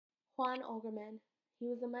Juan O'Gorman. He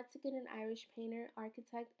was a Mexican and Irish painter,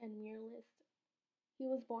 architect, and muralist. He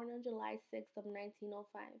was born on July 6th of 1905.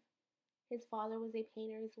 His father was a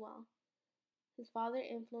painter as well. His father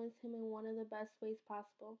influenced him in one of the best ways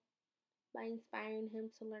possible, by inspiring him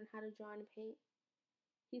to learn how to draw and paint.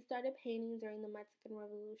 He started painting during the Mexican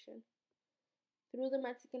Revolution. Through the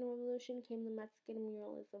Mexican Revolution came the Mexican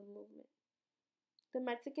muralism movement. The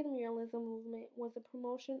Mexican muralism movement was a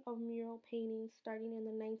promotion of mural painting starting in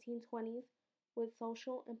the 1920s with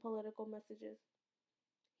social and political messages.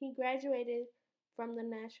 He graduated from the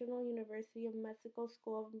National University of Mexico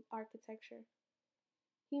School of Architecture.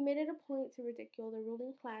 He made it a point to ridicule the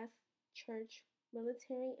ruling class, church,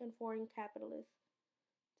 military, and foreign capitalists.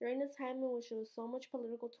 During the time in which there was so much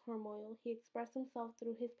political turmoil, he expressed himself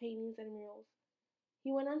through his paintings and murals.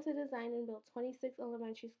 He went on to design and build 26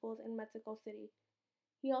 elementary schools in Mexico City.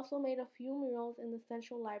 He also made a few murals in the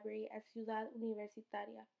Central Library at Ciudad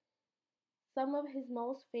Universitaria. Some of his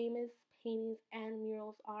most famous paintings and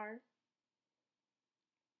murals are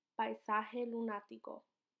Paisaje Lunático,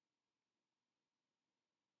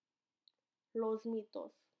 Los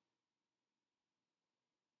Mitos,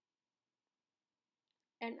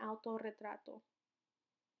 and Autorretrato.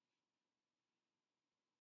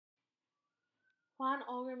 Juan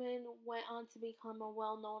O'Gorman went on to become a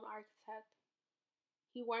well-known architect.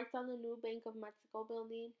 He worked on the new Bank of Mexico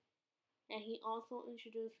building, and he also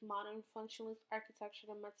introduced modern functionalist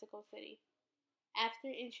architecture to Mexico City.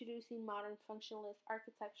 After introducing modern functionalist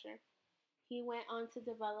architecture, he went on to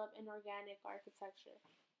develop an organic architecture.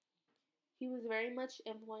 He was very much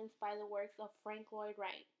influenced by the works of Frank Lloyd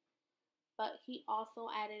Wright, but he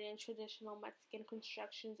also added in traditional Mexican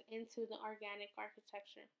constructions into the organic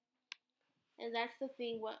architecture. And that's the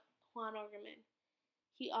thing with Juan O'Gorman.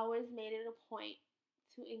 He always made it a point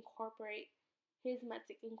to incorporate his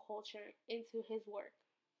Mexican culture into his work.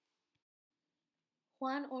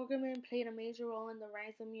 Juan O'Gorman played a major role in the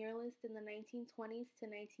rise of muralists in the 1920s to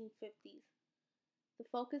 1950s. The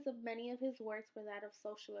focus of many of his works were that of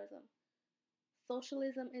socialism.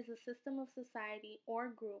 Socialism is a system of society or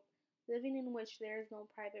group living in which there is no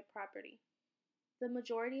private property. The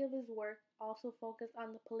majority of his work also focused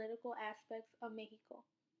on the political aspects of Mexico.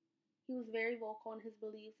 He was very vocal in his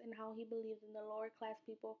beliefs and how he believed in the lower class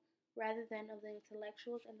people rather than of the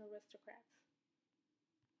intellectuals and aristocrats.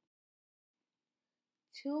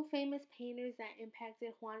 Two famous painters that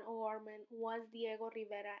impacted Juan O'Gorman was Diego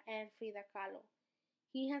Rivera and Frida Kahlo.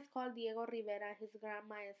 He has called Diego Rivera his gran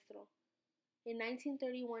maestro. In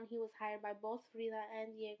 1931, he was hired by both Frida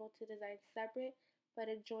and Diego to design separate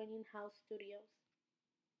but adjoining house studios.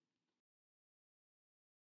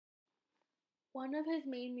 One of his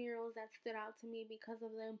main murals that stood out to me because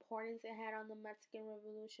of the importance it had on the Mexican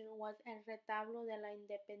Revolution was El Retablo de la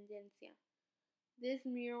Independencia. This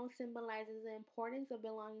mural symbolizes the importance of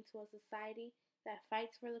belonging to a society that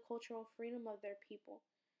fights for the cultural freedom of their people.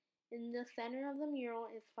 In the center of the mural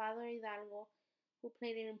is Father Hidalgo, who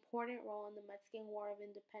played an important role in the Mexican War of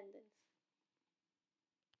Independence.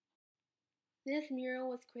 This mural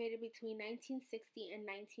was created between 1960 and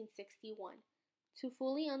 1961. To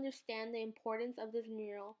fully understand the importance of this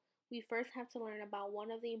mural, we first have to learn about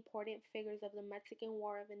one of the important figures of the Mexican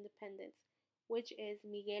War of Independence, which is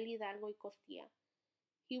Miguel Hidalgo y Costilla.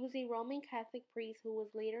 He was a Roman Catholic priest who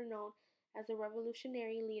was later known as a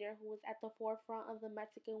revolutionary leader who was at the forefront of the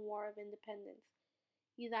Mexican War of Independence.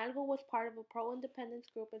 Hidalgo was part of a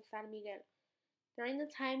pro-independence group in San Miguel. During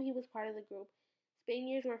the time he was part of the group,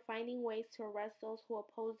 Spaniards were finding ways to arrest those who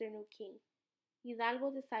opposed their new king. Hidalgo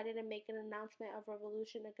decided to make an announcement of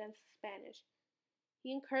revolution against the Spanish.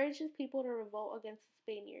 He encouraged his people to revolt against the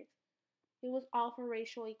Spaniards. It was all for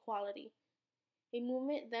racial equality. A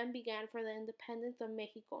movement then began for the independence of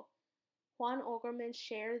Mexico. Juan O'Gorman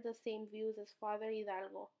shared the same views as Father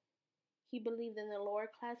Hidalgo. He believed in the lower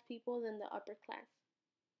class people than the upper class.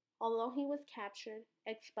 Although he was captured,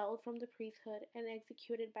 expelled from the priesthood, and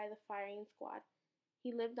executed by the firing squad,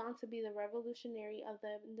 he lived on to be the revolutionary of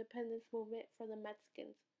the independence movement for the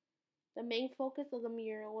Mexicans. The main focus of the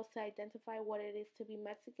mural was to identify what it is to be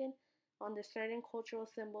Mexican under certain cultural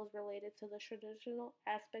symbols related to the traditional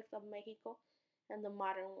aspects of Mexico and the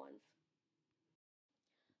modern ones.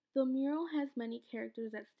 The mural has many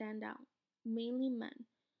characters that stand out, mainly men.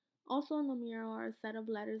 Also in the mural are a set of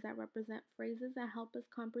letters that represent phrases that help us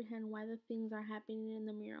comprehend why the things are happening in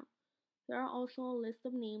the mural. There are also a list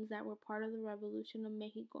of names that were part of the Revolution of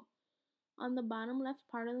Mexico. On the bottom left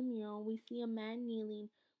part of the mural, we see a man kneeling,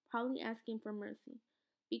 probably asking for mercy,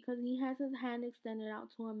 because he has his hand extended out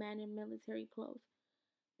to a man in military clothes.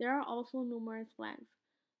 There are also numerous flags.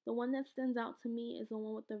 The one that stands out to me is the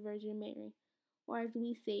one with the Virgin Mary, or as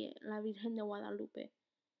we say it, La Virgen de Guadalupe.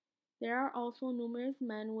 There are also numerous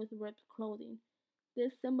men with ripped clothing.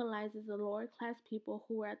 This symbolizes the lower class people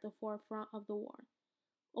who were at the forefront of the war.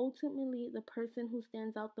 Ultimately, the person who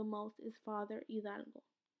stands out the most is Father Hidalgo.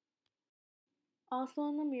 Also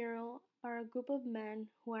in the mural are a group of men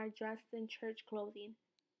who are dressed in church clothing.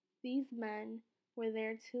 These men were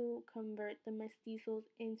there to convert the mestizos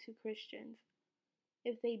into Christians.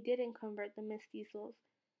 If they didn't convert the mestizos,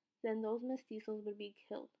 then those mestizos would be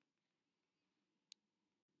killed.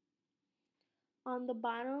 On the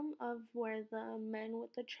bottom of where the men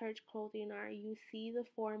with the church clothing are, you see the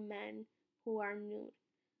four men who are nude.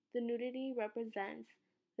 The nudity represents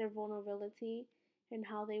their vulnerability and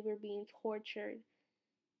how they were being tortured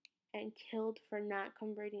and killed for not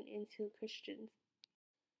converting into Christians.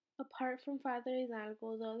 Apart from Father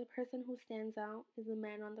Hidalgo, the other person who stands out is the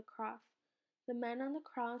man on the cross. The man on the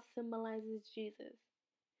cross symbolizes Jesus.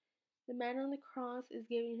 The man on the cross is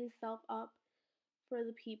giving himself up for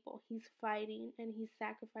the people. He's fighting and he's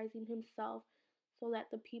sacrificing himself so that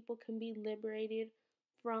the people can be liberated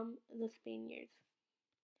from the Spaniards.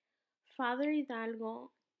 Father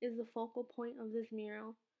Hidalgo is the focal point of this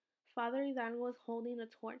mural. Father Hidalgo is holding a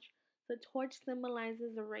torch. The torch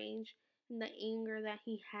symbolizes the rage and the anger that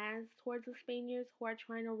he has towards the Spaniards who are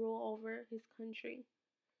trying to rule over his country.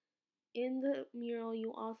 In the mural,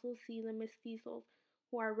 you also see the mestizos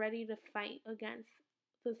who are ready to fight against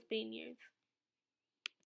the Spaniards.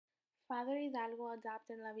 Father Hidalgo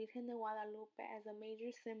adopted La Virgen de Guadalupe as a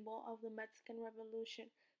major symbol of the Mexican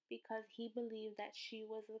Revolution because he believed that she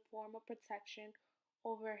was a form of protection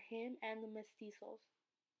over him and the mestizos.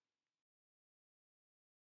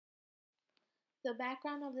 The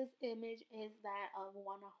background of this image is that of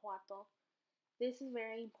Guanajuato. This is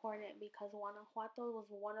very important because Guanajuato was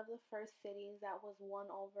one of the first cities that was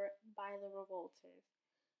won over by the revolters.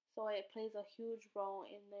 So it plays a huge role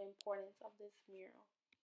in the importance of this mural.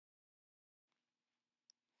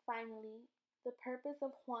 Finally, the purpose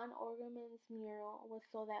of Juan O'Gorman's mural was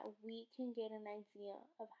so that we can get an idea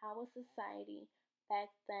of how a society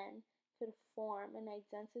back then could form an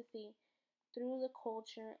identity through the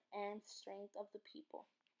culture and strength of the people.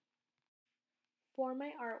 For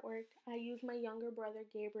my artwork, I used my younger brother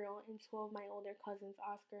Gabriel and two of my older cousins,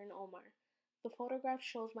 Oscar and Omar. The photograph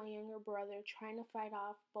shows my younger brother trying to fight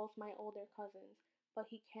off both my older cousins, but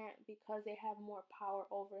he can't because they have more power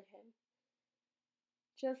over him.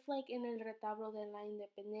 Just like in El Retablo de la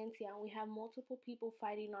Independencia, we have multiple people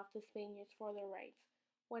fighting off the Spaniards for their rights.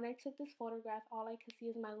 When I took this photograph, all I could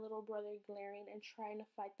see is my little brother glaring and trying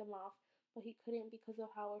to fight them off, but he couldn't because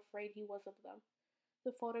of how afraid he was of them.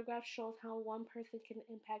 The photograph shows how one person can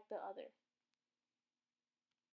impact the other.